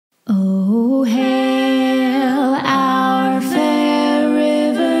Oh, hail our fair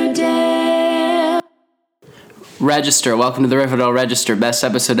Riverdale. Register. Welcome to the Riverdale Register. Best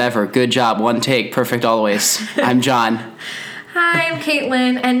episode ever. Good job. One take. Perfect always. I'm John. Hi, I'm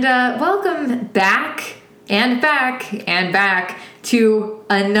Caitlin, and welcome back to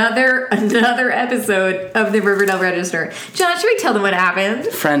another episode of the Riverdale Register. John, should we tell them what happened?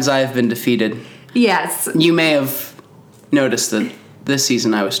 Friends, I have been defeated. Yes. You may have noticed that this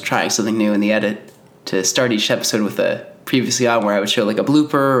season I was trying something new in the edit to start each episode with a previously on where I would show like a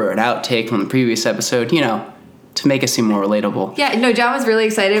blooper or an outtake from the previous episode, you know, to make it seem more relatable. Yeah, no, John was really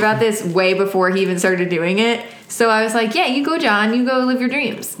excited about this way before he even started doing it. So I was like, yeah, you go, John. You go live your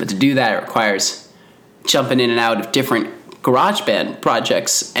dreams. But to do that, it requires jumping in and out of different GarageBand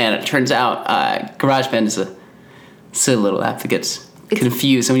projects. And it turns out GarageBand is a silly little app that gets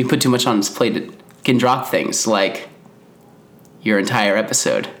confused. And when you put too much on its plate, it can drop things like your entire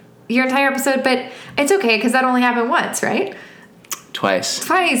episode. But it's okay because that only happened once, right? Twice.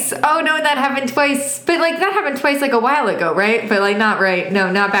 Oh, no, that happened twice. But, like, that happened twice, like, a while ago, right? But, like, not right.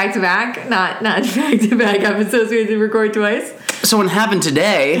 No, not back-to-back. Not back-to-back episodes we had to record twice. So what happened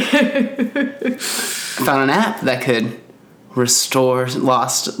today, I found an app that could restore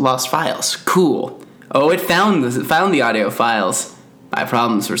lost files. Cool. Oh, it found the audio files. My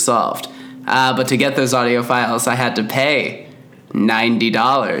problems were solved. But to get those audio files, I had to pay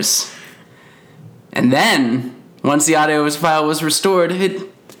 $90. And then, once the audio file was restored, it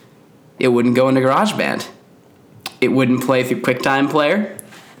wouldn't go into GarageBand. It wouldn't play through QuickTime Player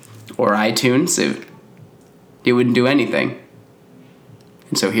or iTunes. It wouldn't do anything.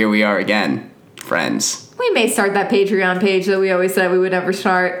 And so here we are again, friends. We may start that Patreon page that we always said we would never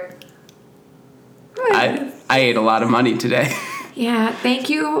start. I ate a lot of money today. Yeah, thank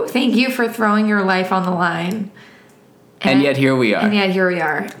you for throwing your life on the line. And yet here we are.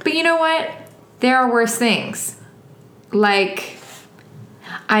 But you know what? There are worse things. Like,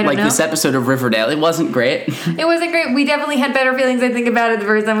 I don't know. Like this episode of Riverdale. It wasn't great. It wasn't great. We definitely had better feelings, I think, about it the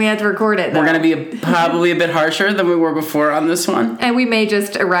first time we had to record it, though. We're going to be probably a bit harsher than we were before on this one. And we may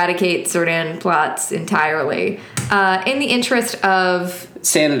just eradicate certain plots entirely. In the interest of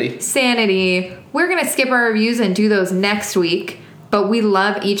sanity, we're going to skip our reviews and do those next week. But we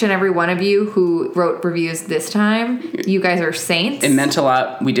love each and every one of you who wrote reviews this time. You guys are saints. It meant a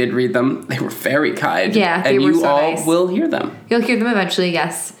lot. We did read them. They were very kind. Yeah, they were so nice. And you all will hear them. You'll hear them eventually,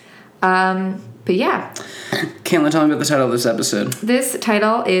 yes. But yeah. Caitlin, tell me about the title of this episode. This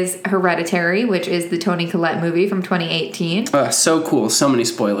title is Hereditary, which is the Toni Collette movie from 2018. So cool. So many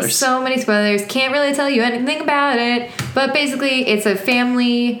spoilers. Can't really tell you anything about it. But basically, it's a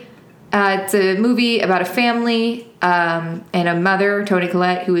family... it's a movie about a family and a mother, Toni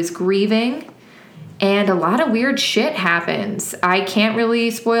Collette, who is grieving. And a lot of weird shit happens. I can't really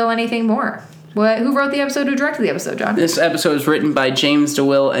spoil anything more. Who wrote the episode? Who directed the episode, John? This episode is written by James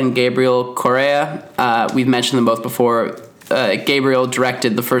DeWitt and Gabriel Correa. We've mentioned them both before. Gabriel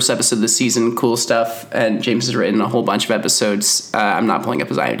directed the first episode of the season, cool stuff, and James has written a whole bunch of episodes. I'm not pulling up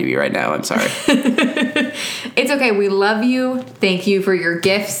his IMDb right now, I'm sorry. It's okay, we love you. Thank you for your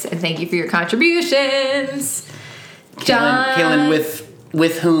gifts, and thank you for your contributions. Caitlin,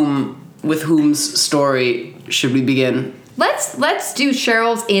 with whom's story should we begin? Let's do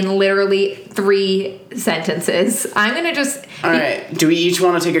Cheryl's in literally 3 sentences. I'm gonna just... Alright, do we each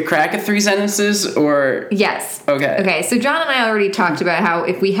want to take a crack at 3 sentences, or... Yes. Okay, so John and I already talked about how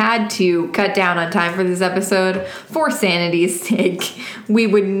if we had to cut down on time for this episode, for sanity's sake, we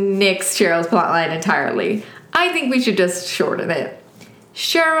would nix Cheryl's plotline entirely. I think we should just shorten it.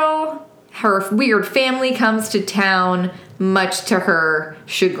 Cheryl, her weird family comes to town, much to her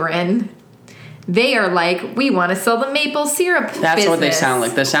chagrin. They are like, we want to sell the maple syrup That's business. what they sound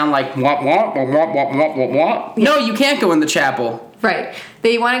like. They sound like, wop, wop, wop, wop, wop, wop, wop, wop. Yeah. No, you can't go in the chapel. Right.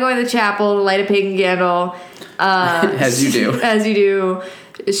 They want to go in the chapel to light a pagan candle. As you do. As you do.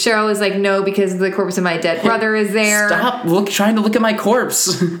 Cheryl is like, no, because the corpse of my dead brother is there. Stop trying to look at my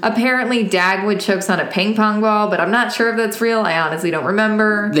corpse. Apparently, Dagwood chokes on a ping pong ball, but I'm not sure if that's real. I honestly don't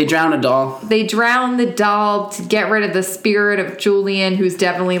remember. They drown a doll. They drown the doll to get rid of the spirit of Julian, who's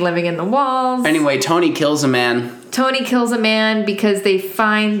definitely living in the walls. Anyway, Toni kills a man. Toni kills a man because they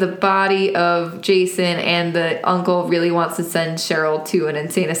find the body of Jason, and the uncle really wants to send Cheryl to an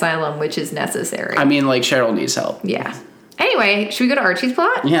insane asylum, which is necessary. I mean, like, Cheryl needs help. Yeah. Anyway, should we go to Archie's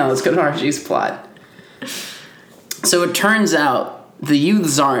plot? Yeah, let's go to Archie's plot. So it turns out the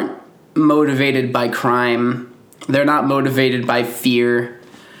youths aren't motivated by crime. They're not motivated by fear.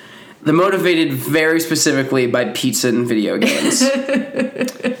 They're motivated very specifically by pizza and video games.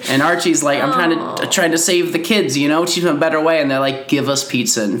 And Archie's like, I'm trying to save the kids, teach them a better way. And they're like, give us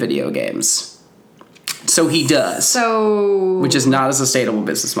pizza and video games. So he does. Which is not a sustainable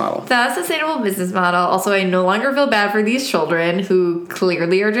business model. That's a sustainable business model. Also, I no longer feel bad for these children who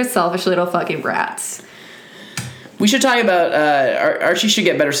clearly are just selfish little fucking brats. We should talk about Archie should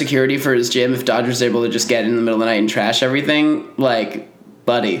get better security for his gym if Dodger's able to just get in the middle of the night and trash everything. Like,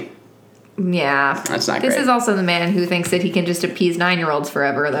 buddy. Yeah. That's not great. This is also the man who thinks that he can just appease 9-year-olds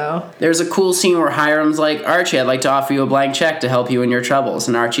forever, though. There's a cool scene where Hiram's like, Archie, I'd like to offer you a blank check to help you in your troubles.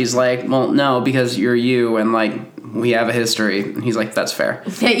 And Archie's like, well, no, because you're you, and, like, we have a history. And he's like, that's fair.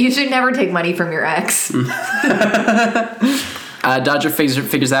 Yeah, you should never take money from your ex. Dodger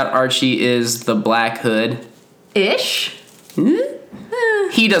figures out Archie is the Black Hood. Ish?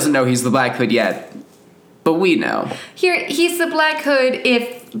 He doesn't know he's the Black Hood yet, but we know. He's the Black Hood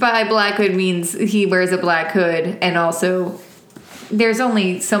if by Black Hood means he wears a black hood, and also there's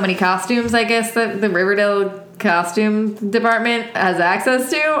only so many costumes, I guess, that the Riverdale costume department has access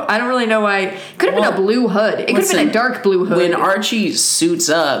to. I don't really know why. Could have been a blue hood. It could have been a dark blue hood. When Archie suits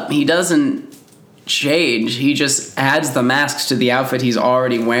up, he doesn't change. He just adds the masks to the outfit he's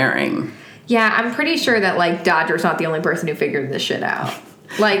already wearing. Yeah, I'm pretty sure that, like, Dodger's not the only person who figured this shit out.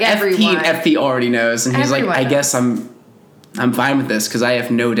 Like, everyone. FP already knows, and he's like, I guess I'm fine with this because I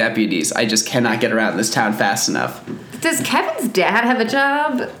have no deputies. I just cannot get around this town fast enough. Does Kevin's dad have a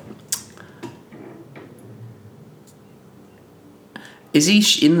job? Is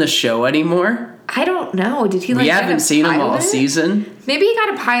he in the show anymore? I don't know. Did he, like, we haven't seen him all season. Maybe he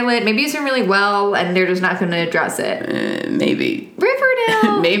got a pilot. Maybe he's doing really well, and they're just not going to address it. Maybe.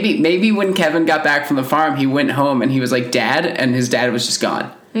 Riverdale. maybe when Kevin got back from the farm, he went home and he was like, Dad, and his dad was just gone.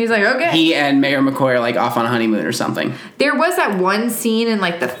 And he's like, okay. He and Mayor McCoy are, like, off on a honeymoon or something. There was that one scene in,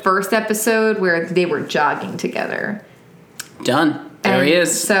 like, the first episode where they were jogging together. Done. There he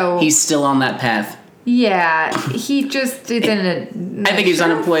is. So he's still on that path. Yeah, he just is in a... I think he's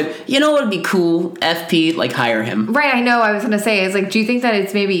unemployed. You know what would be cool? FP, like, hire him. Right, I know. I was going to say, it's like, do you think that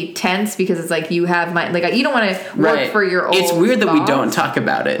it's maybe tense because it's like you have my... Like, you don't want to work for your old It's weird that boss. we don't talk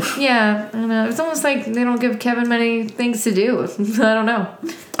about it. Yeah, I don't know. It's almost like they don't give Kevin many things to do. I don't know.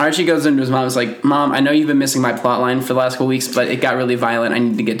 Archie goes into his mom's like, Mom, I know you've been missing my plot line for the last couple weeks, but it got really violent. I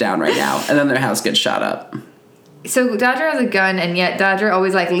need to get down right now. And then their house gets shot up. So Dodger has a gun, and yet Dodger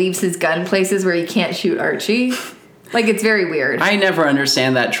always, like, leaves his gun places where he can't shoot Archie. Like, it's very weird. I never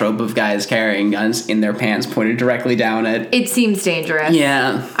understand that trope of guys carrying guns in their pants pointed directly down at... It seems dangerous.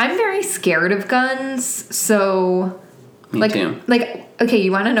 Yeah. I'm very scared of guns, so... Me too. Like, okay,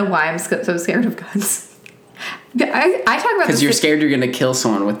 you want to know why I'm so scared of guns? I talk about... Because you're scared you're going to kill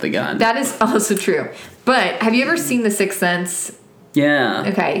someone with the gun. That is also true. But have you ever seen The Sixth Sense? Yeah.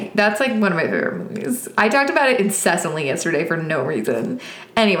 Okay, that's like one of my favorite movies. I talked about it incessantly yesterday for no reason.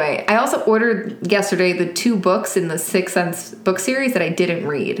 Anyway, I also ordered yesterday the 2 books in the Sixth Sense book series that I didn't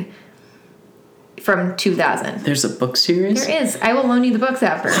read from 2000. There's a book series? There is. I will loan you the books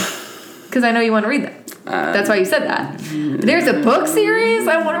after because I know you want to read them. That's why you said that. There's a book series?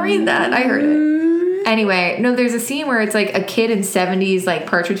 I want to read that. I heard it. Anyway, no, there's a scene where it's like a kid in 70s like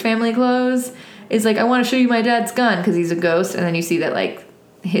Partridge Family clothes is like, I want to show you my dad's gun because he's a ghost, and then you see that like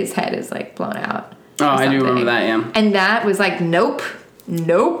his head is like blown out. Oh, I do remember that, yeah. And that was like, nope,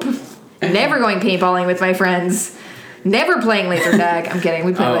 never going paintballing with my friends, never playing laser tag. I'm kidding,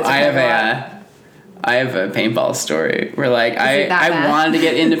 we play laser tag I have a paintball story where like I wanted to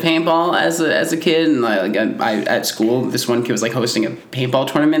get into paintball as a kid, and I at school this one kid was like hosting a paintball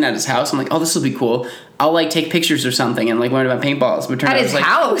tournament at his house. I'm like, oh, this will be cool. I'll like take pictures or something and like learn about paintballs. But at his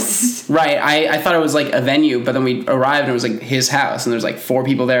house, right? I thought it was like a venue, but then we arrived and it was like his house, and there's like 4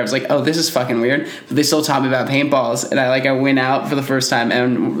 people there. I was like, oh, this is fucking weird. But they still taught me about paintballs, and I went out for the first time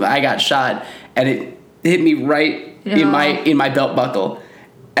and I got shot, and it hit me right in my belt buckle,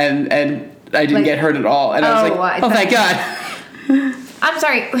 and I didn't get hurt at all, and I was like, oh, thank God. I'm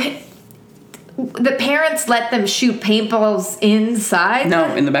sorry. The parents let them shoot paintballs inside?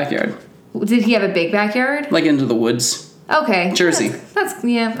 No, in the backyard. Did he have a big backyard? Like into the woods. Okay. Jersey. That's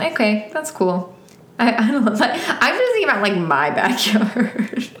yeah, okay. That's cool. I don't know. I'm just thinking about like my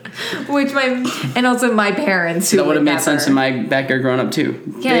backyard. And also my parents who that would have made sense in my backyard growing up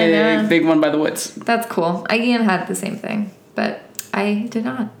too. Yeah, big one by the woods. That's cool. Ian had the same thing, but I did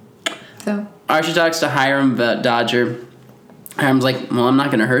not. So Archie talks to Hiram about Dodger. Hiram's like, well, I'm not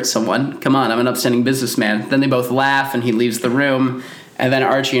going to hurt someone. Come on, I'm an upstanding businessman. Then they both laugh, and he leaves the room. And then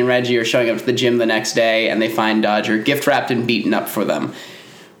Archie and Reggie are showing up to the gym the next day, and they find Dodger gift-wrapped and beaten up for them.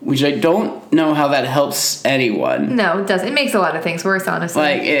 Which I don't know how that helps anyone. No, it doesn't. It makes a lot of things worse, honestly.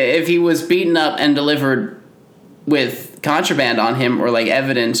 Like, if he was beaten up and delivered with contraband on him or like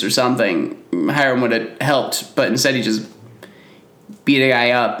evidence or something, Hiram would have helped. But instead, he just beat a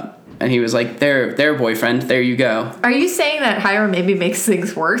guy up, and he was like, "There, boyfriend, there you go." Are you saying that Hiram maybe makes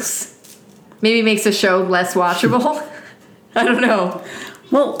things worse? Maybe makes the show less watchable? I don't know.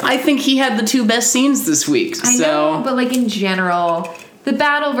 Well, I think he had the 2 best scenes this week. I know, but like in general, the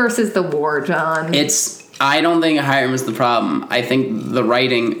battle versus the war, John. I don't think Hiram is the problem. I think the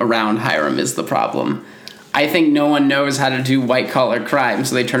writing around Hiram is the problem. I think no one knows how to do white-collar crime,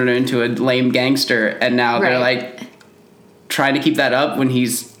 so they turn him into a lame gangster, and now they're, like, trying to keep that up when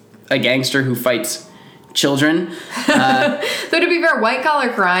he's a gangster who fights children. Though, to be fair, white-collar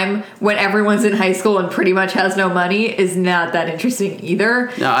crime, when everyone's in high school and pretty much has no money, is not that interesting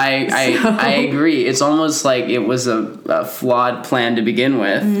either. No, I agree. It's almost like it was a flawed plan to begin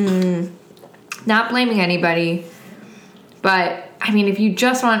with. Not blaming anybody, but, I mean, if you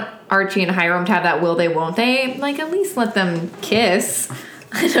just want Archie and Hiram to have that will they, won't they, like, at least let them kiss.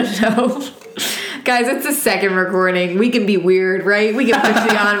 I don't know. Guys, it's the second recording. We can be weird, right? We can push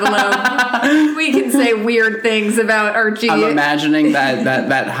the envelope. We can say weird things about Archie. I'm imagining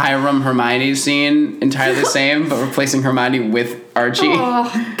that Hiram Hermione scene entirely the same, but replacing Hermione with Archie.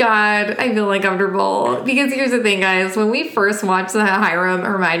 Oh, God. I feel uncomfortable. Because here's the thing, guys. When we first watched the Hiram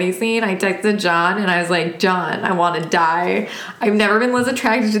Hermione scene, I texted John, and I was like, John, I want to die. I've never been less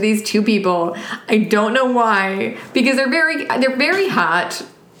attracted to these 2 people. I don't know why. Because they're very hot.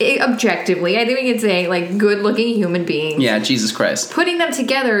 Objectively, I think we could say, like, good-looking human beings. Yeah, Jesus Christ. Putting them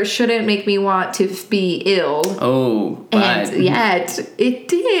together shouldn't make me want to be ill. Oh, but... And yet, it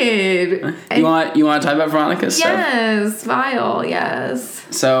did. You want to talk about Veronica's stuff? Yes, vile, yes.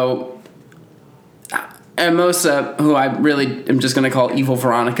 So, Hermosa, who I really am just going to call Evil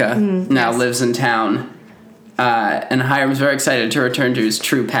Veronica, now lives in town. And Hiram's very excited to return to his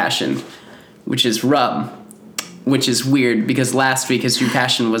true passion, which is rum. Which is weird, because last week his true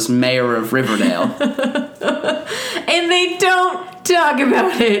passion was mayor of Riverdale. And they don't talk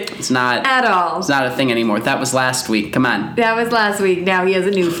about it. It's not... At all. It's not a thing anymore. That was last week. Come on. That was last week. Now he has a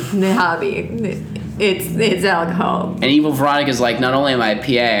new hobby. It's alcohol. And Evil Veronica's like, not only am I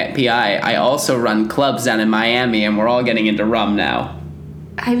a PI, I also run clubs down in Miami, and we're all getting into rum now.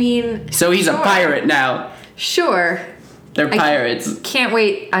 I mean... So he's a pirate now. Sure. They're pirates. Can't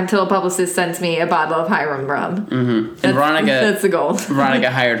wait until a publicist sends me a bottle of Hiram rum. Mm-hmm. And Veronica... That's the goal.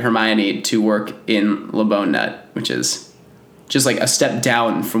 Veronica hired Hermione to work in Le Bon Nut, which is just like a step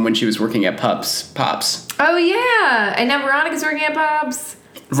down from when she was working at Pops. Oh, yeah. And now Veronica's working at Pops.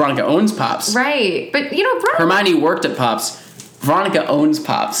 Veronica owns Pops. Right. But, you know, Hermione worked at Pops. Veronica owns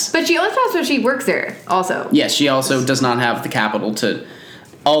Pops. But she owns Pops, but she works there also. Yes, she also does not have the capital to...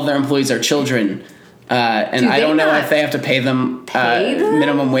 All of their employees are children... and I don't know if they have to pay them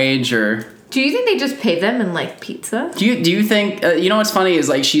minimum wage or... Do you think they just pay them in, like, pizza? Do you think... you know what's funny is,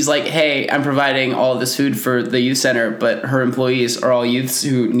 like, she's like, hey, I'm providing all this food for the youth center, but her employees are all youths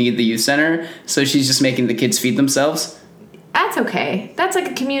who need the youth center, so she's just making the kids feed themselves? That's okay. That's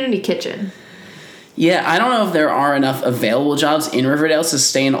like a community kitchen. Yeah, I don't know if there are enough available jobs in Riverdale to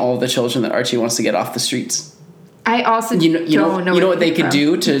sustain all the children that Archie wants to get off the streets. I also you know what they could from.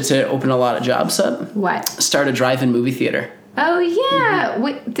 do to open a lot of jobs up? What? Start a drive-in movie theater. Oh, yeah.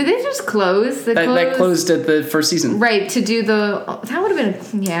 Wait, did they just close? That closed at the first season. Right, to do that would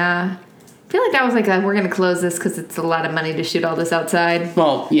have been, yeah. I feel like that was like we're going to close this because it's a lot of money to shoot all this outside.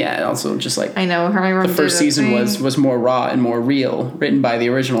 Well, yeah, also just like... I know, the first season was more raw and more real, written by the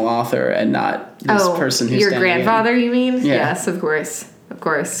original author and not this person who's your grandfather, you mean? Yeah. Yes, of course. Of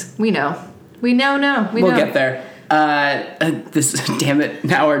course. We know. We'll get there. Damn it,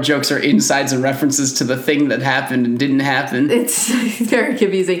 now our jokes are insides and references to the thing that happened and didn't happen. It's very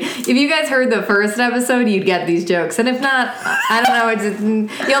confusing. If you guys heard the first episode, you'd get these jokes. And if not, I don't know,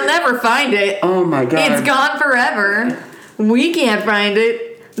 you'll never find it. Oh my God. It's gone forever. We can't find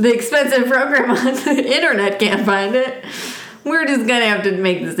it. The expensive program on the internet can't find it. We're just gonna have to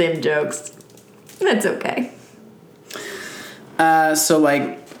make the same jokes. That's okay. So,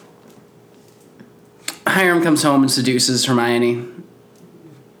 like, Hiram comes home and seduces Hermione.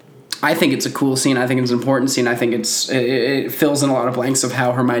 I think it's a cool scene. I think it's an important scene. I think it fills in a lot of blanks of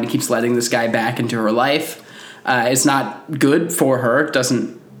how Hermione keeps letting this guy back into her life. It's not good for her.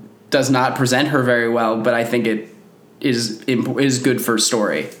 Does not present her very well, but I think it is good for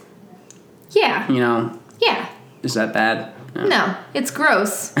story. Yeah. You know? Yeah. Is that bad? No, it's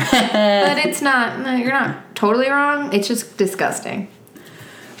gross. But it's not, no, you're not totally wrong. It's just disgusting.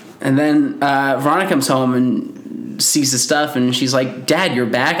 And then Veronica comes home and sees his stuff, and she's like, Dad, you're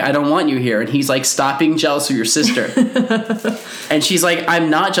back? I don't want you here. And he's like, stop being jealous of your sister. And she's like, I'm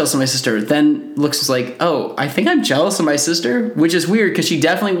not jealous of my sister. Then looks like, oh, I think I'm jealous of my sister, which is weird because she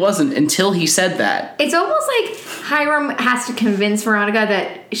definitely wasn't until he said that. It's almost like Hiram has to convince Veronica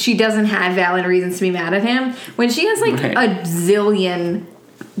that she doesn't have valid reasons to be mad at him when she has like a zillion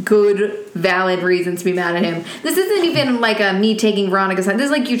good valid reasons to be mad at him. This isn't even like a me taking Veronica's side. This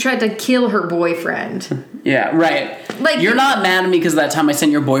is like you tried to kill her boyfriend. Yeah, right. Like, you're not mad at me because that time I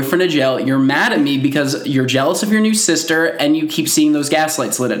sent your boyfriend to jail. You're mad at me because you're jealous of your new sister and you keep seeing those gas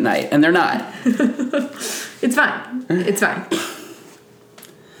lights lit at night, and they're not. It's fine. It's fine.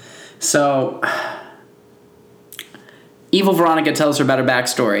 So, evil Veronica tells her about her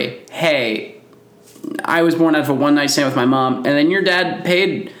backstory. Hey, I was born out of a one-night stand with my mom, and then your dad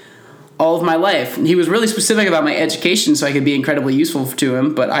paid all of my life. He was really specific about my education so I could be incredibly useful to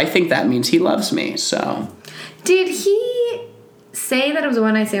him, but I think that means he loves me, so... Did he say that it was a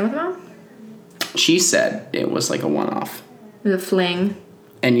one-night stand with mom? She said it was like a one-off. It was a fling.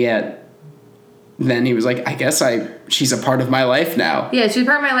 And yet, then he was like, I guess she's a part of my life now. Yeah, she's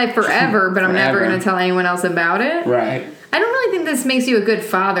part of my life forever, but I'm never going to tell anyone else about it. Right. I don't really think this makes you a good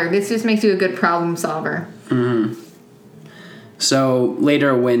father. This just makes you a good problem solver. Mm-hmm. So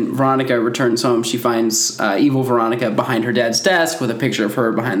later when Veronica returns home, she finds evil Veronica behind her dad's desk with a picture of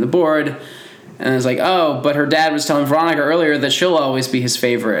her behind the board. And it's like, oh, but her dad was telling Veronica earlier that she'll always be his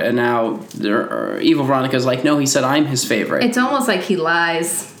favorite. And now evil Veronica's like, no, he said I'm his favorite. It's almost like he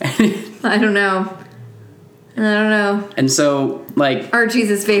lies. I don't know. And so, like... Archie's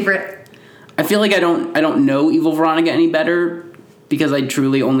his favorite. I feel like I don't know evil Veronica any better because I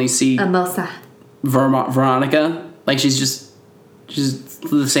truly only see... Amosa. Veronica. Like, she's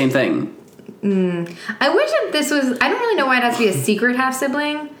the same thing. I wish that this was... I don't really know why it has to be a secret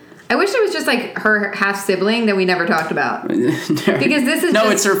half-sibling. I wish it was just like her half-sibling that we never talked about. Because this is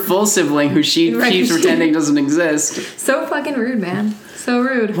it's her full sibling who she keeps pretending doesn't exist. So fucking rude, man. So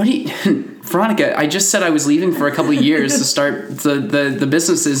rude. What do you... Veronica, I just said I was leaving for a couple of years to start the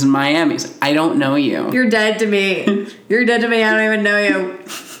businesses in Miami. I don't know you. You're dead to me. You're dead to me. I don't even know you.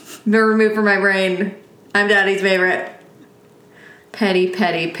 They're removed from my brain. I'm Daddy's favorite. Petty,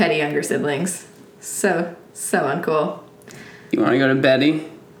 petty, petty younger siblings. So uncool. You want to go to Betty?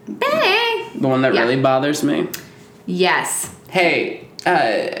 Betty! The one that really bothers me? Yes. Hey,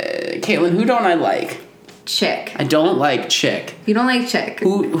 Caitlin, who don't I like? Chick. I don't like Chick. You don't like Chick.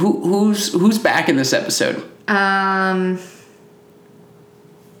 Who's back in this episode? Hermosa.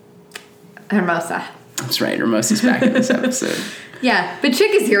 That's right, Hermosa's back in this episode. Yeah, but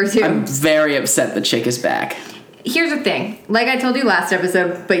Chick is here too. I'm very upset that Chick is back. Here's the thing. Like I told you last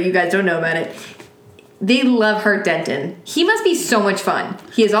episode, but you guys don't know about it. They love Hart Denton. He must be so much fun.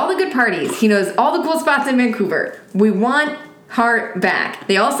 He has all the good parties. He knows all the cool spots in Vancouver. We want Hart back.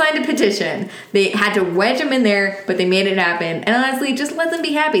 They all signed a petition. They had to wedge him in there, but they made it happen. And honestly, just let them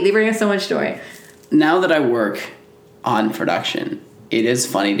be happy. They bring us so much joy. Now that I work on production, it is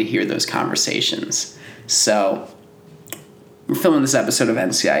funny to hear those conversations. So, we're filming this episode of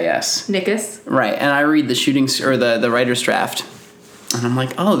NCIS. Nickus. Right, and I read the the writer's draft. And I'm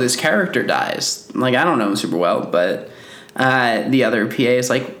like, oh, this character dies. Like, I don't know him super well, but the other PA is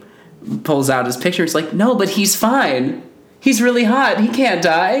like, pulls out his picture. It's like, no, but he's fine. He's really hot. He can't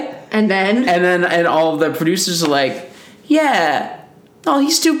die. And all of the producers are like, yeah, oh,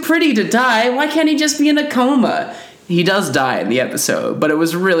 he's too pretty to die. Why can't he just be in a coma? He does die in the episode, but it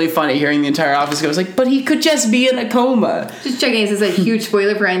was really funny hearing the entire office go, I was like, but he could just be in a coma. Just checking, is this a huge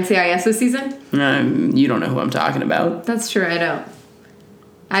spoiler for NCIS this season? You don't know who I'm talking about. That's true, I don't.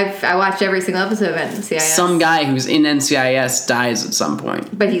 I watched every single episode of NCIS. Some guy who's in NCIS dies at some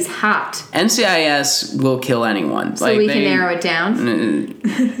point. But he's hot. NCIS will kill anyone. So we can narrow it down?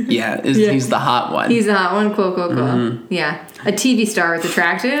 He's the hot one. He's the hot one? Cool. Mm-hmm. Yeah. A TV star is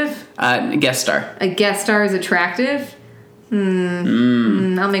attractive? Guest star. A guest star is attractive?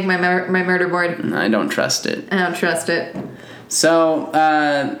 I'll make my murder board. I don't trust it. I don't trust it. So,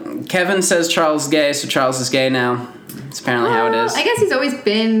 Kevin says Charles is gay, so Charles is gay now. That's apparently how it is. I guess he's always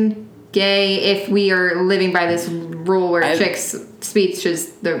been gay if we are living by this rule where Chick's speech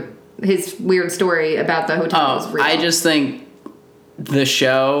is his weird story about the hotel is real. I just think the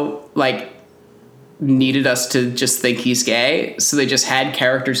show, needed us to just think he's gay, so they just had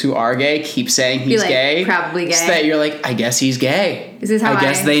characters who are gay keep saying he's gay. Probably gay. So that you're like, I guess he's gay. Is this how I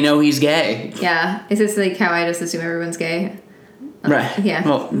guess they know he's gay. Yeah. Is this how I just assume everyone's gay? Right. Yeah.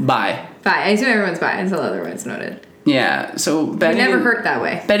 Well, bi. I assume everyone's bi until otherwise noted. Yeah, so Betty... You're never hurt that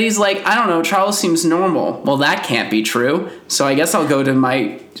way. Betty's like, I don't know, Charles seems normal. Well, that can't be true. So I guess I'll go to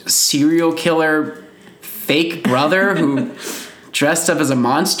my serial killer fake brother who dressed up as a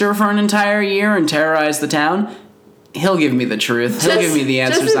monster for an entire year and terrorized the town, he'll give me the truth. He'll give me the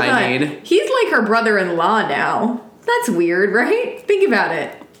answers I need. He's like her brother-in-law now. That's weird, right? Think about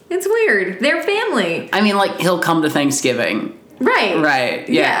it. It's weird. They're family. I mean, like, he'll come to Thanksgiving. Right.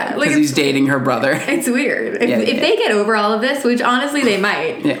 Yeah. Because he's dating her brother. It's weird. If they get over all of this, which honestly they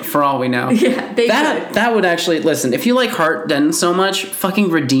might. Yeah, for all we know. Yeah, they could. That would actually, listen, if you like Hart Denton so much, fucking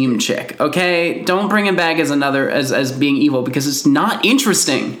redeem Chick, okay? Don't bring him back as being evil, because it's not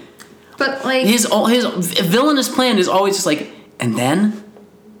interesting. But, like... His villainous plan is always just like, and then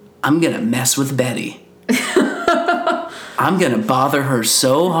I'm gonna mess with Betty. I'm gonna bother her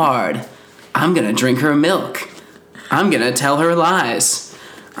so hard. I'm gonna drink her milk. I'm gonna tell her lies.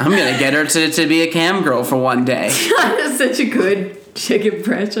 I'm gonna get her to be a cam girl for one day. That is such a good Chick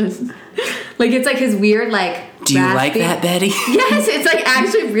impression. Like, it's like his weird, like... Do you like that, Betty? Yes, it's like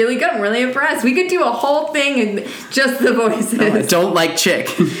actually really good. I'm really impressed. We could do a whole thing and just the voices. No, I don't like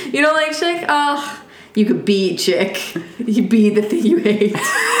Chick. You don't like Chick? Oh, you could be Chick. You be the thing you hate.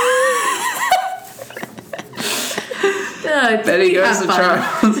 Betty goes to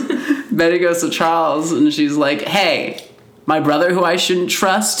Charles. Betty goes to Charles and she's like, hey, my brother who I shouldn't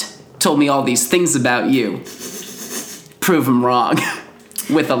trust told me all these things about you. Prove him wrong.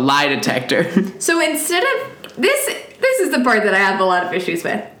 With a lie detector. So instead of... This is the part that I have a lot of issues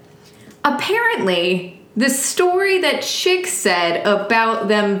with. Apparently, the story that Chick said about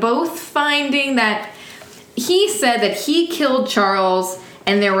them both finding that... He said that he killed Charles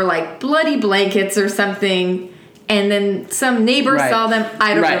and there were like bloody blankets or something... And then some neighbor saw them.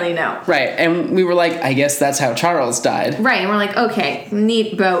 I don't really know. Right. And we were like, I guess that's how Charles died. Right. And we're like, okay,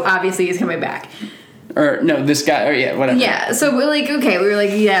 neat boat. Obviously, he's coming back. Or, no, this guy, or yeah, whatever. Yeah. So we're like, okay. We were like,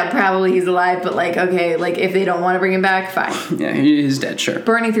 yeah, probably he's alive. But like, okay, like if they don't want to bring him back, fine. Yeah, he's dead, sure.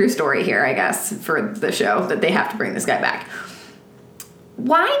 Burning through story here, I guess, for the show that they have to bring this guy back.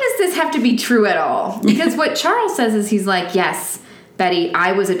 Why does this have to be true at all? Because what Charles says is he's like, yes, Betty,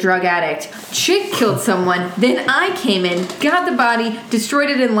 I was a drug addict. Chick killed someone. Then I came in, got the body,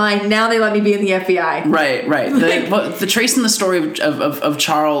 destroyed it in line. Now they let me be in the FBI. Right. The trace in the story of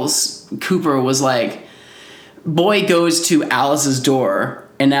Charles Cooper was like, boy goes to Alice's door,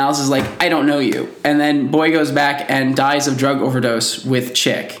 and Alice is like, I don't know you. And then boy goes back and dies of drug overdose with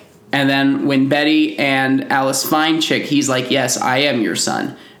Chick. And then when Betty and Alice find Chick, he's like, yes, I am your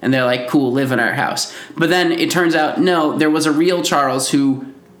son. And they're like, cool, live in our house. But then it turns out, no, there was a real Charles who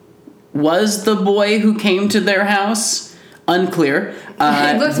was the boy who came to their house. Unclear.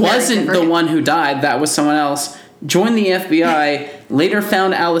 Wasn't the one who died. That was someone else. Joined the FBI, later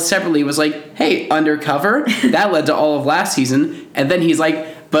found Alice separately, was like, hey, undercover. That led to all of last season. And then he's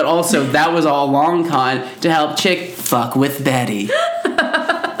like, but also that was all a long con to help Chick fuck with Betty.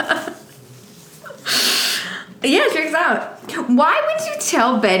 Yeah, checks out. Why would you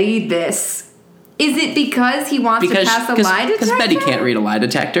tell Betty this? Is it because he wants to pass a lie detector? Because Betty can't read a lie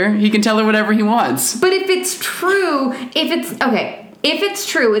detector. He can tell her whatever he wants. But if it's true, if it's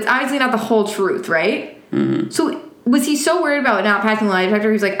true, it's obviously not the whole truth, right? Mm-hmm. So was he so worried about not passing the lie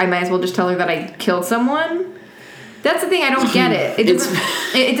detector, he's like, I might as well just tell her that I killed someone? That's the thing, I don't get it.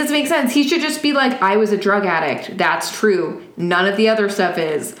 It doesn't make sense. He should just be like, I was a drug addict. That's true. None of the other stuff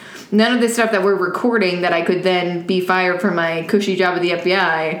is. None of the stuff that we're recording that I could then be fired from my cushy job at the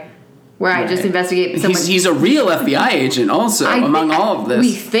FBI, where I just investigate someone. He's a real FBI agent also, among all of this.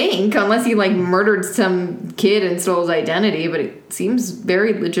 We think, unless he like murdered some kid and stole his identity, but it seems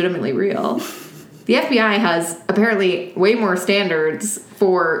very legitimately real. The FBI has apparently way more standards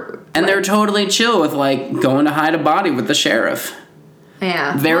for... And they're totally chill with like going to hide a body with the sheriff.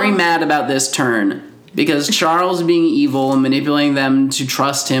 Yeah. Very mad about this turn. Because Charles being evil and manipulating them to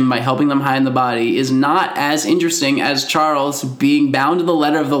trust him by helping them hide the body is not as interesting as Charles being bound to the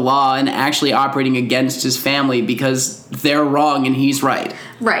letter of the law and actually operating against his family because they're wrong and he's right.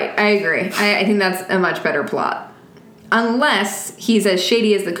 Right, I agree. I think that's a much better plot. Unless he's as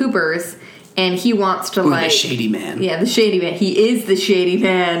shady as the Coopers and he wants to the shady man. Yeah, the shady man. He is the shady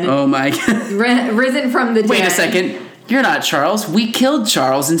man. Oh my God. Risen from the dead. Wait a second. You're not Charles. We killed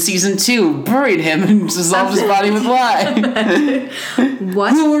Charles in season 2, buried him, and dissolved his body with lye.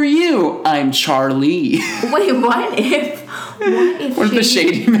 What? Who are you? I'm Charlie. Wait, what if the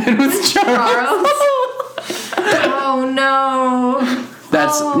shady man was Charles? Oh no.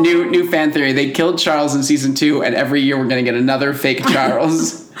 That's new fan theory. They killed Charles in season 2, and every year we're gonna get another fake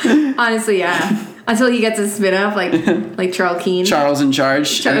Charles. Honestly, yeah. Until he gets a spin-off, like Charles Keene. Charles in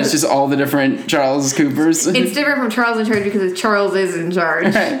Charge. And it's just all the different Charles Coopers. It's different from Charles in Charge because Charles is in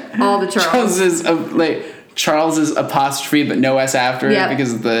charge. Right. All the Charles. Charles is Charles is apostrophe but no S after it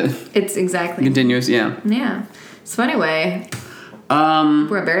because of the it's exactly continuous. Yeah. So anyway,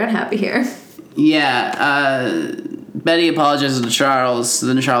 we're very unhappy here. Yeah. Betty apologizes to Charles.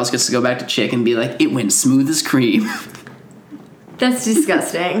 Then Charles gets to go back to Chick and be like, "It went smooth as cream." That's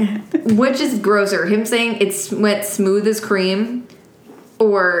disgusting. Which is grosser, him saying it went smooth as cream,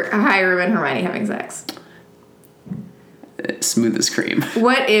 or Hiram and Hermione having sex? Smooth as cream.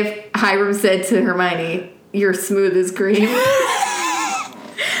 What if Hiram said to Hermione, "You're smooth as cream"?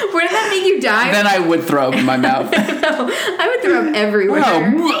 Wouldn't that make you die? Then I would throw up in my mouth. No, I would throw up everywhere.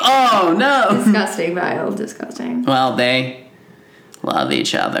 Oh no! Disgusting, vile, disgusting. Well, they love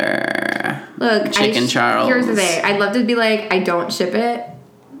each other. Look, Chick and Charles. Here's the thing. I'd love to be like, I don't ship it,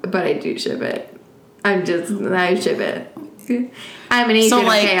 but I do ship it. I ship it. I'm an agent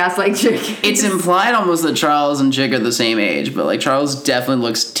of chaos like Chick. It's implied almost that Charles and Chick are the same age, but like Charles definitely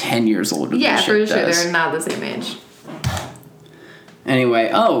looks 10 years older than Chick for sure. does. They're not the same age. Anyway,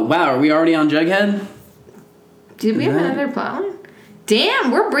 oh wow, are we already on Jughead? Did we have another plot line?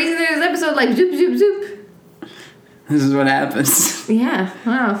 Damn, we're breezing through this episode like zoop, zoop, zoop. This is what happens. Yeah,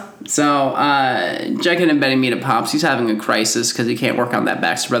 wow. So, Jughead and Betty meet at Pops. He's having a crisis because he can't work on that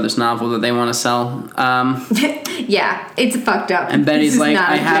Baxter Brothers novel that they want to sell. Yeah, it's fucked up. And Betty's like,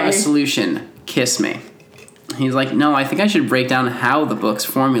 I have a solution. Kiss me. He's like, no, I think I should break down how the book's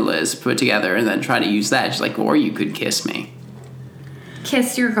formula is put together and then try to use that. She's like, or you could kiss me.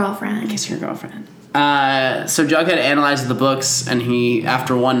 Kiss your girlfriend. Kiss your girlfriend. So Jughead analyzes the books, and he,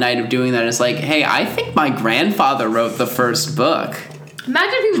 after one night of doing that, is like, hey, I think my grandfather wrote the first book.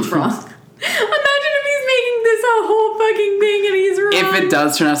 Imagine if he was wrong. Imagine if he's making this a whole fucking thing and he's wrong. If it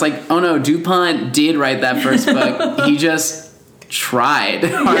does turn out, it's like, oh no, DuPont did write that first book. He just tried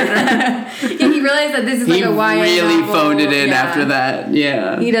harder. Yeah, he realized that this is like a YA He really novel. phoned it in after that.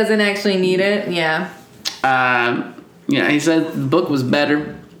 Yeah. He doesn't actually need it. Yeah. Yeah, he said the book was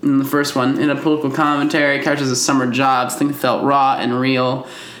better than the first one. In a political commentary, characters of summer jobs, things felt raw and real.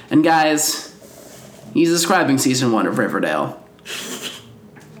 And guys, he's describing season 1 of Riverdale.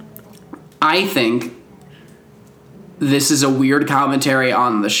 I think this is a weird commentary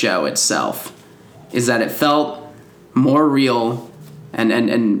on the show itself. Is that it felt more real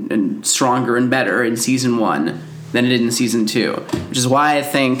and stronger and better in season 1 than it did in season 2. Which is why I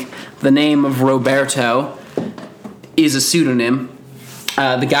think the name of Roberto is a pseudonym.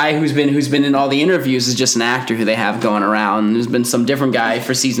 The guy who's been in all the interviews is just an actor who they have going around. There's been some different guy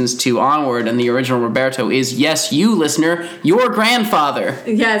for seasons 2 onward, and the original Roberto is, yes, you, listener, your grandfather.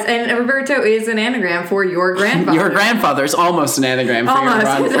 Yes, and Roberto is an anagram for your grandfather. Your grandfather is almost an anagram for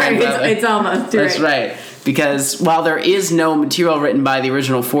your grandfather. It's almost. That's right. Because while there is no material written by the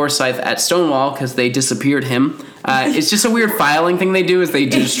original Forsyth at Stonewall, because they disappeared him, it's just a weird filing thing they do is they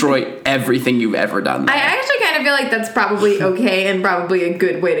destroy everything you've ever done there. I actually kind of feel like that's probably okay and probably a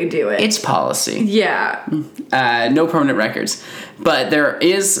good way to do it. It's policy. Yeah. No permanent records. But there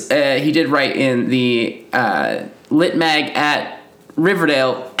is, he did write in the Lit Mag at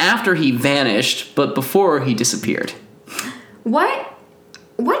Riverdale after he vanished, but before he disappeared. What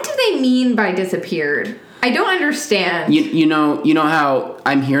do they mean by disappeared? I don't understand. You know how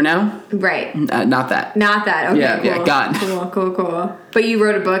I'm here now? Right. Not that. Not that. Okay, yeah, cool. Yeah, gone. Cool. But you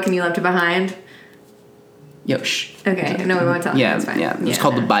wrote a book and you left it behind? Yo, shh. Okay, no, we won't tell you. Yeah, That's fine. yeah. It's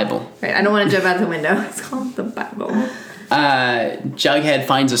called the Bible. Right, I don't want to jump out the window. It's called the Bible. Jughead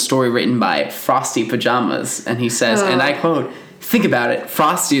finds a story written by Frosty Pajamas, and he says, and I quote, think about it,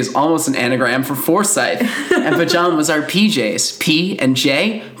 Frosty is almost an anagram for Forsyth, and pajamas are PJs. P and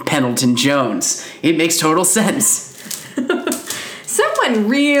J, Pendleton Jones. It makes total sense. Someone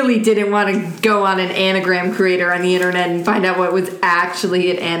really didn't want to go on an anagram creator on the internet and find out what was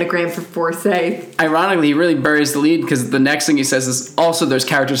actually an anagram for Forsyth. Ironically, he really buries the lead because the next thing he says is also there's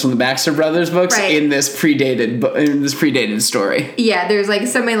characters from the Baxter Brothers books in this predated story. Yeah, there's like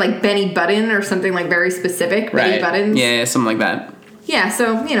somebody like Benny Button or something like very specific. Right. Benny Buttons. Yeah, something like that. Yeah,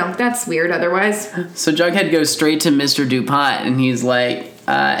 so, that's weird otherwise. So Jughead goes straight to Mr. DuPont and he's like,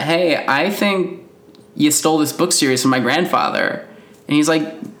 hey, I think you stole this book series from my grandfather. And he's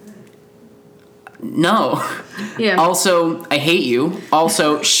like, no. Yeah. Also, I hate you.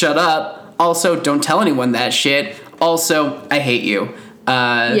 Also, shut up. Also, don't tell anyone that shit. Also, I hate you.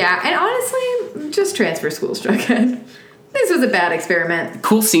 Yeah, and honestly, just transfer schools, Jughead. This was a bad experiment.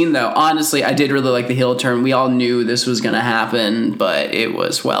 Cool scene, though. Honestly, I did really like the heel turn. We all knew this was going to happen, but it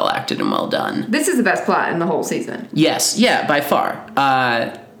was well acted and well done. This is the best plot in the whole season. Yes, yeah, by far.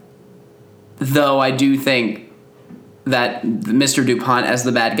 Though I do think that Mr. DuPont as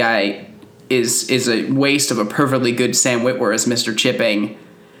the bad guy is a waste of a perfectly good Sam Witwer as Mr. Chipping.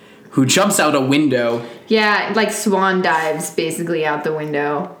 who jumps out a window. Yeah, like swan dives basically out the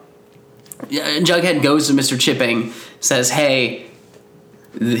window. Jughead goes to Mr. Chipping, says, hey,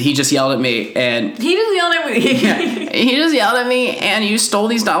 he just yelled at me, and... He just yelled at me. Yeah, he just yelled at me, and you stole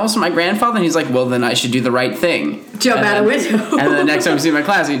these novels from my grandfather? And he's like, well, then I should do the right thing. Jump out a window. And then the next time we see him in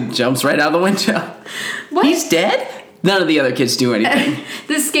class, he jumps right out the window. What? He's dead? None of the other kids do anything.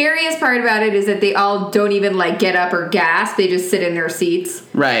 The scariest part about it is that they all don't even, like, get up or gasp. They just sit in their seats.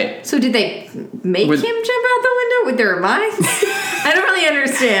 Right. So did they make him jump out the window with their minds? I don't really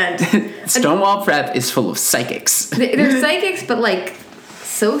understand. Stonewall Prep is full of psychics. They're psychics, but, like,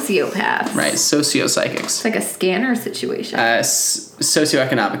 sociopaths. Right, socio-psychics. It's like a scanner situation.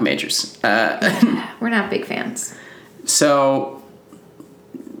 Socioeconomic majors. We're not big fans. So,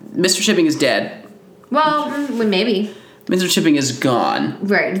 Mr. Chipping is dead. Well, maybe. Mr. Chipping is gone.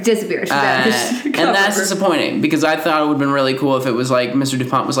 Right, it disappears. And that's disappointing, because I thought it would have been really cool if it was like Mr.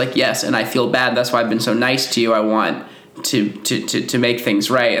 DuPont was like, yes, and I feel bad, that's why I've been so nice to you, I want to make things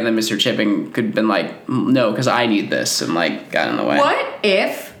right, and then Mr. Chipping could have been like, no, because I need this, and like got in the way. What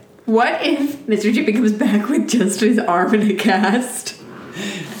if Mr. Chipping comes back with just his arm in a cast?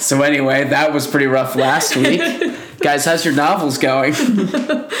 So anyway, that was pretty rough last week. Guys, how's your novels going?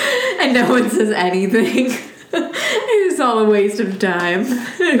 And no one says anything. It was all a waste of time.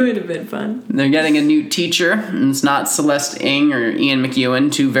 It would have been fun. They're getting a new teacher, and it's not Celeste Ng or Ian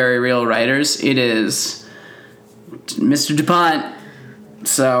McEwan, two very real writers. It is Mr. DuPont.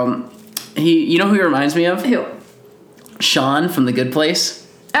 So, you know who he reminds me of? Who? Sean from The Good Place.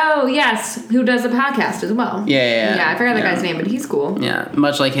 Oh, yes. Who does a podcast as well. Yeah. Yeah, I forgot the guy's name, but he's cool. Yeah,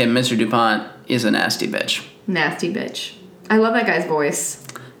 much like him, Mr. DuPont is a nasty bitch. Nasty bitch. I love that guy's voice.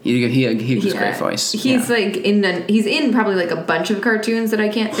 He has a great voice. He's like he's in probably like a bunch of cartoons that I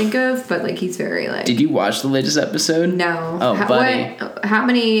can't think of, but like he's very like. Did you watch the latest episode? No. Oh, buddy. How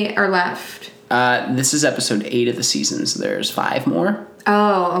many are left? This is episode 8 of the season, so there's 5 more.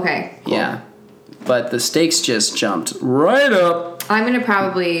 Oh, okay. Cool. Yeah. But the stakes just jumped right up. I'm gonna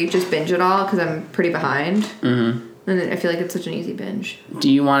probably just binge it all because I'm pretty behind. Mm-hmm. And I feel like it's such an easy binge. Do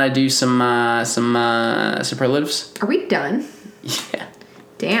you want to do some superlatives? Are we done? Yeah.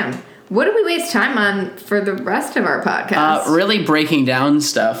 Damn. What do we waste time on for the rest of our podcast? Really breaking down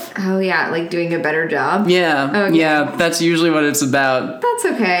stuff. Oh, yeah. Like doing a better job? Yeah. Okay. Yeah, that's usually what it's about. That's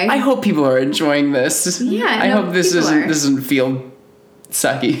okay. I hope people are enjoying this. Yeah. I hope this doesn't feel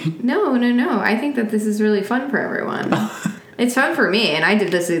sucky. No. I think that this is really fun for everyone. It's fun for me, and I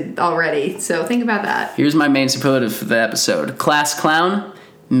did this already, so think about that. Here's my main superlative for the episode. Class clown,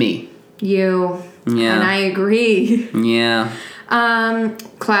 me. You. Yeah. And I agree. Yeah.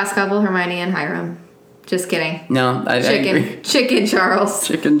 Class couple, Hermione and Hiram. Just kidding. No, I agree. Chicken Charles.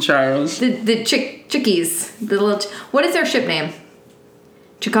 Chicken Charles. The chickies. The little. What is their ship name?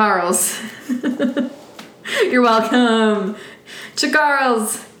 Chicarles. You're welcome.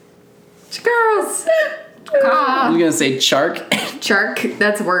 Chicarles. Chicarles. I was gonna say Chark. Chark.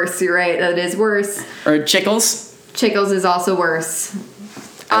 That's worse. You're right. That is worse. Or Chickles. Chickles is also worse.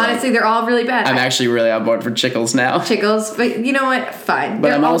 Honestly, they're all really bad. I'm actually really on board for Chickles now. Chickles, but you know what? Fine.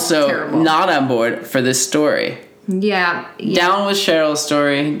 But I'm also terrible. not on board for this story. Yeah. Down with Cheryl's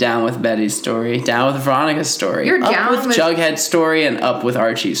story, down with Betty's story, down with Veronica's story. You're up down with Jughead's story and up with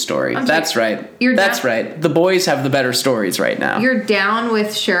Archie's story. That's right. That's right. The boys have the better stories right now. You're down with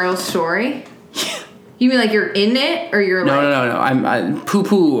Cheryl's story? You mean like you're in it, or you're No. I'm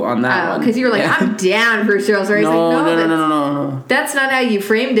poo-poo on that one. Because you're like, yeah. I'm down for Cheryl's story. No. That's not how you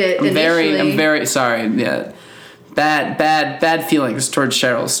framed it I'm very sorry. Yeah. Bad feelings towards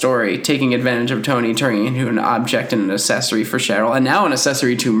Cheryl's story, taking advantage of Tony, turning into an object and an accessory for Cheryl, and now an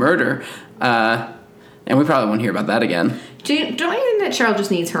accessory to murder. And we probably won't hear about that again. Don't you think that Cheryl just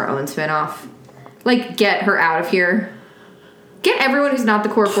needs her own spinoff? Like, get her out of here. Get everyone who's not the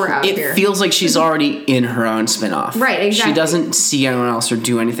core 4 out of here. It feels like she's already in her own spinoff. Right, exactly. She doesn't see anyone else or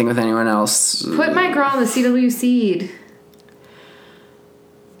do anything with anyone else. Put my girl in the CW seed.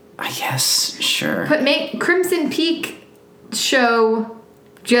 I guess, sure. Make Crimson Peak show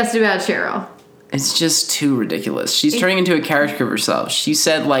just about Cheryl. It's just too ridiculous. She's turning into a character of herself. She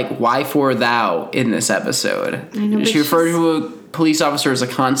said, like, why for thou in this episode. I know, she referred to a police officer as a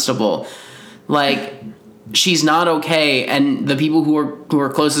constable. Like, she's not okay, and the people who are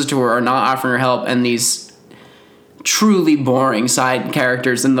closest to her are not offering her help, and these truly boring side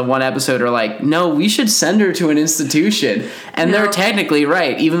characters in the one episode are like, no, we should send her to an institution. And they're technically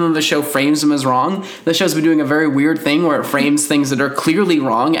right. Even though the show frames them as wrong, the show's been doing a very weird thing where it frames things that are clearly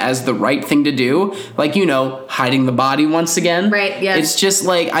wrong as the right thing to do. Like, hiding the body once again. Right, yes. It's just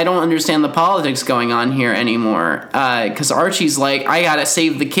like, I don't understand the politics going on here anymore. Because Archie's like, I gotta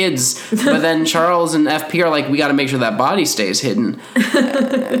save the kids. But then Charles and FP are like, we gotta make sure that body stays hidden.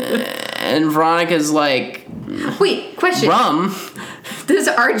 And Veronica's like... Wait, question. Rum. Does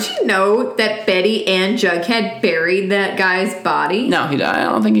Archie know that Betty and Jughead buried that guy's body? No, I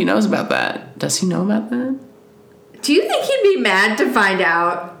don't think he knows about that. Does he know about that? Do you think he'd be mad to find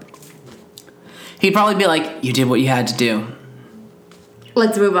out? He'd probably be like, you did what you had to do.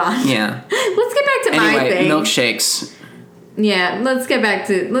 Let's move on. Yeah. Let's get back to my thing. Milkshakes. Yeah, let's get back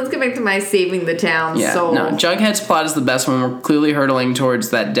to my saving the town soul. No, Jughead's plot is the best one. We're clearly hurtling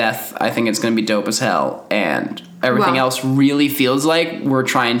towards that death. I think it's going to be dope as hell. And everything else really feels like we're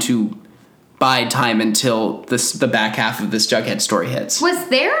trying to bide time until the back half of this Jughead story hits. Was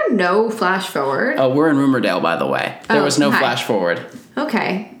there no flash forward? Oh, we're in Rumordale, by the way. There was no flash forward.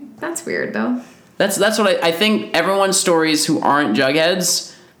 Okay. That's weird, though. That's what I think everyone's stories who aren't Jugheads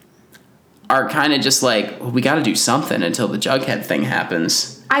are kind of just like, well, we got to do something until the Jughead thing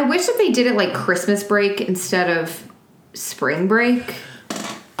happens. I wish that they did it like Christmas break instead of spring break.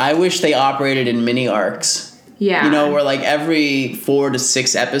 I wish they operated in mini arcs. Yeah. Where like every 4 to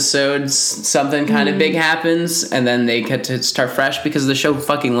 6 episodes, something kind of big happens, and then they get to start fresh because the show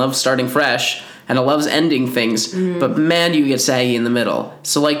fucking loves starting fresh. And it loves ending things, but man, you get saggy in the middle.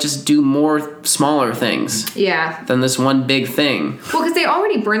 So, like, just do more smaller things. Yeah. Than this one big thing. Well, because they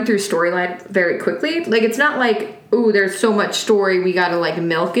already burn through storyline very quickly. Like, it's not like, ooh, there's so much story, we gotta, like,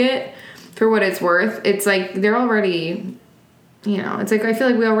 milk it for what it's worth. It's like, they're already, it's like, I feel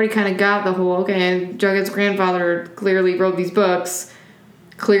like we already kind of got the whole, okay, Jughead's grandfather clearly wrote these books.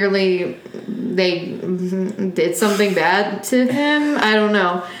 Clearly, they did something bad to him. I don't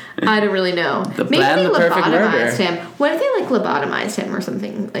know. I don't really know. Maybe they lobotomized him. What if they lobotomized him or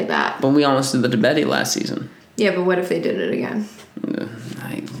something like that? But we almost did the Betty last season. Yeah, but what if they did it again?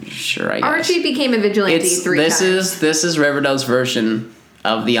 I guess. Archie became a vigilante three times. This is Riverdale's version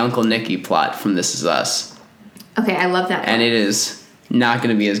of the Uncle Nicky plot from This Is Us. Okay, I love that. And it is not going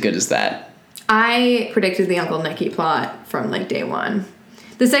to be as good as that. I predicted the Uncle Nicky plot from day one.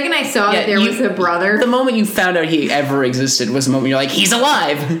 The second I saw that there was a brother... The moment you found out he ever existed was the moment you're like, he's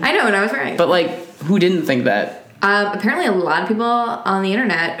alive! I know, and I was right. But, who didn't think that? Apparently a lot of people on the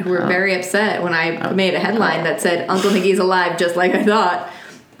internet who were very upset when I made a headline that said, Uncle Nicky's alive just like I thought.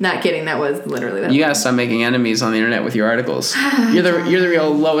 Not kidding, that was literally that. You gotta stop making enemies on the internet with your articles. You're the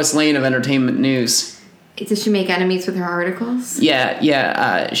real Lois Lane of entertainment news. Does she make enemies with her articles?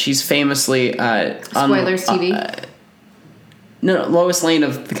 Yeah. She's famously... Spoilers TV? No, Lois Lane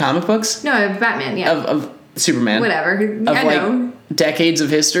of the comic books? No, Batman, yeah. Of Superman. Whatever. I know. Decades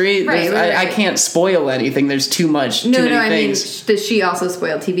of history. Right. I can't spoil anything. There's too much. Too many things. I mean, does she also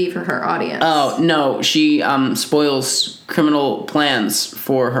spoil TV for her audience? Oh, no. She spoils criminal plans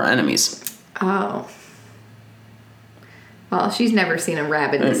for her enemies. Oh. Well, she's never seen a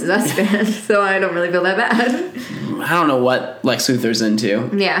rabid This Is Us fan, so I don't really feel that bad. I don't know what Lex Luthor's into.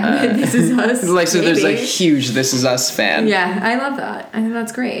 Yeah, This Is Us. Lex Luthor's a huge This Is Us fan. Yeah, I love that. I think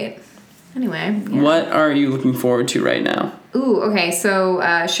that's great. Anyway. Yeah. What are you looking forward to right now? Ooh, okay, so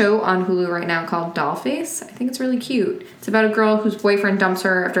a show on Hulu right now called Dollface. I think it's really cute. It's about a girl whose boyfriend dumps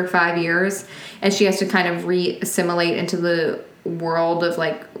her after 5 years, and she has to kind of re-assimilate into the world of,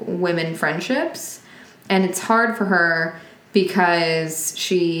 women friendships. And it's hard for her because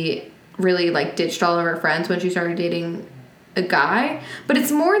she really ditched all of her friends when she started dating a guy. But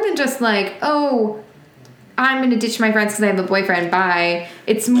it's more than just oh, I'm gonna ditch my friends because I have a boyfriend, bye.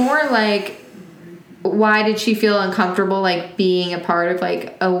 It's more why did she feel uncomfortable being a part of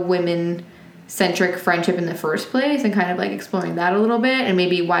a women centric friendship in the first place, and kind of exploring that a little bit, and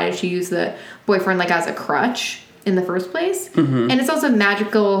maybe why did she use the boyfriend as a crutch in the first place. And it's also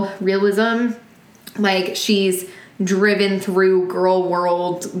magical realism. She's driven through girl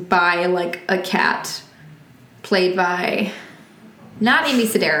world by a cat played by not Amy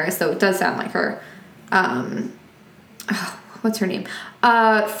Sedaris, though it does sound like her. What's her name?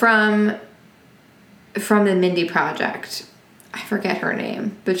 From the Mindy Project. I forget her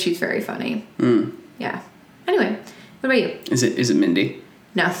name, but she's very funny. Yeah. Anyway, what about you? Is it Mindy?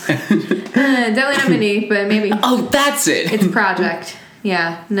 No. Definitely not Mindy, but maybe. Oh, that's it. It's Project.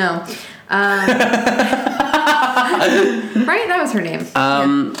 Yeah. No. Right? That was her name.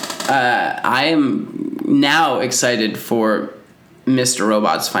 I am now excited for Mr.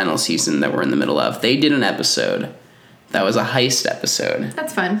 Robot's final season that we're in the middle of. They did an episode that was a heist episode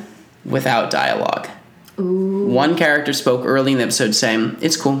That's fun. without dialogue. Ooh. One character spoke early in the episode saying,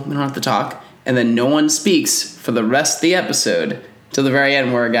 "It's cool, we don't have to talk," and then no one speaks for the rest of the episode till the very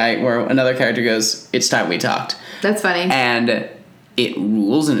end, where another character goes, "It's time we talked." That's funny. And it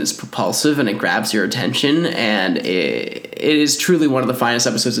rules, and it's propulsive, and it grabs your attention, and it is truly one of the finest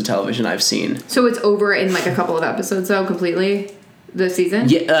episodes of television I've seen. So it's over in like a couple of episodes, though, completely? The season?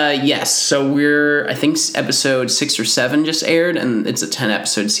 Yes. So I think episode 6 or 7 just aired, and it's a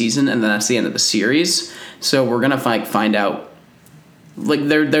 10-episode season, and then that's the end of the series. So we're gonna find out. Like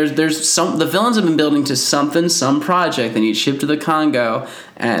there's some, the villains have been building to some project. They need shipped to the Congo,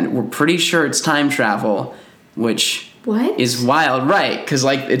 and we're pretty sure it's time travel, which What? is wild, right? Because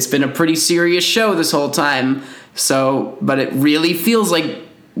like it's been a pretty serious show this whole time. So, but it really feels like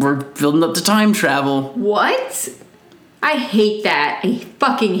we're building up to time travel. What? I hate that. I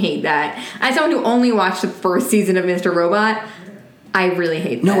fucking hate that. As someone who only watched the first season of Mr. Robot, I really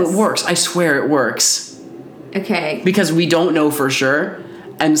hate this. No, it works. I swear it works. Okay. Because we don't know for sure.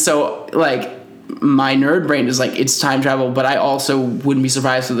 And so, like, my nerd brain is like, it's time travel, but I also wouldn't be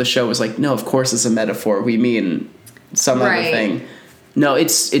surprised if the show was like, no, of course it's a metaphor. We mean some other thing. No,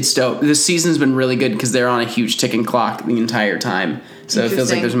 it's dope. This season's been really good because they're on a huge ticking clock the entire time. So it feels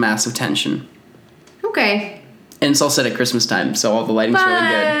like there's massive tension. Okay. And it's all set at Christmas time, so all the lighting's really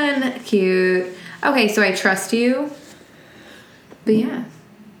good. Fun. Cute. Okay, so I trust you. But yeah.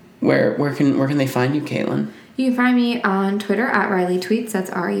 Where can they find you, Caitlin? You can find me on Twitter at Riley Tweets. That's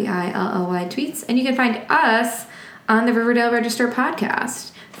REILLY Tweets. And you can find us on the Riverdale Register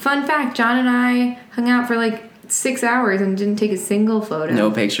podcast. Fun fact, John and I hung out for like 6 hours and didn't take a single photo. No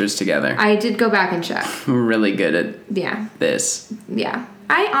pictures together. I did go back and check. We're really good at this. Yeah.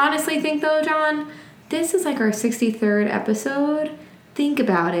 I honestly think, though, John, this is like our 63rd episode. Think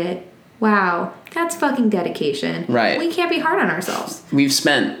about it. Wow. That's fucking dedication. Right. We can't be hard on ourselves. We've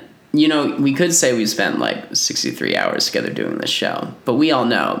spent, we could say we spent like 63 hours together doing this show, but we all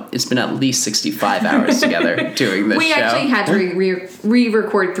know it's been at least 65 hours together doing this show. We actually had to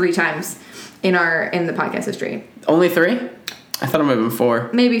re-record 3 times in the podcast history. Only 3? I thought it might have been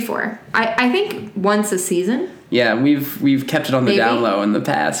 4. Maybe 4. I think once a season. Yeah, we've kept it on the down low in the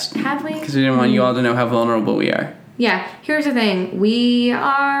past. Have we? Because we didn't want you all to know how vulnerable we are. Yeah, here's the thing. We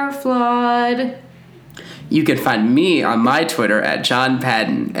are flawed. You can find me on my Twitter at John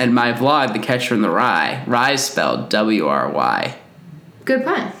Padden and my blog, The Catcher in the Rye. Rye spelled WRY. Good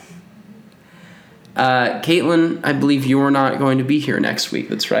pun. Caitlin, I believe you're not going to be here next week.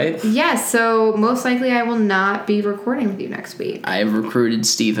 That's right? Yes, so most likely I will not be recording with you next week. I have recruited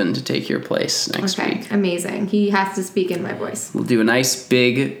Steven to take your place next week. Amazing. He has to speak in my voice. We'll do a nice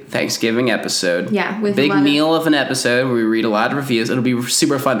big Thanksgiving episode. Yeah, with big meal of an episode where we read a lot of reviews. It'll be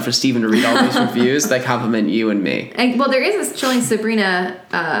super fun for Steven to read all those reviews that compliment you and me. Well, there is this Chilling Sabrina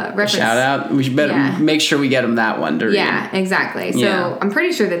reference. Shout out. We should better make sure we get him that one to read. Yeah, exactly. So I'm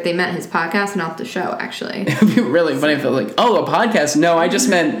pretty sure that they meant his podcast, not the show, actually. It'd be really funny if they're like, oh, a podcast? No, I just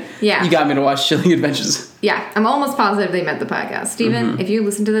meant you got me to watch Chilling Adventures. Yeah, I'm almost positive they meant the podcast. Steven, if you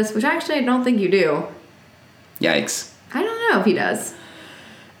listen to this, which actually I don't think you do. Yikes. I don't know if he does.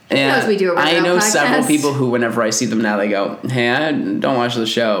 He knows we do a I know podcast. several people who, whenever I see them now, they go, hey, I don't watch the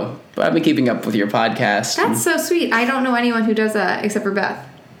show, but I've been keeping up with your podcast. That's so sweet. I don't know anyone who does that except for Beth.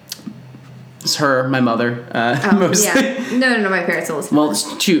 It's her, my mother, mostly. Yeah. No, my parents don't listen. Well,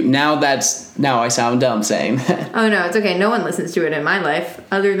 shoot, now I sound dumb saying that. Oh, no, it's okay. No one listens to it in my life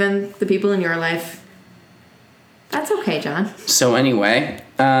other than the people in your life. That's okay, John. So anyway,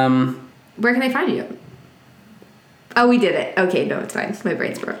 where can they find you? Oh, we did it. Okay, no, it's fine. My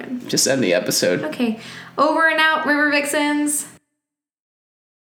brain's broken. Just end the episode. Okay. Over and out, River Vixens.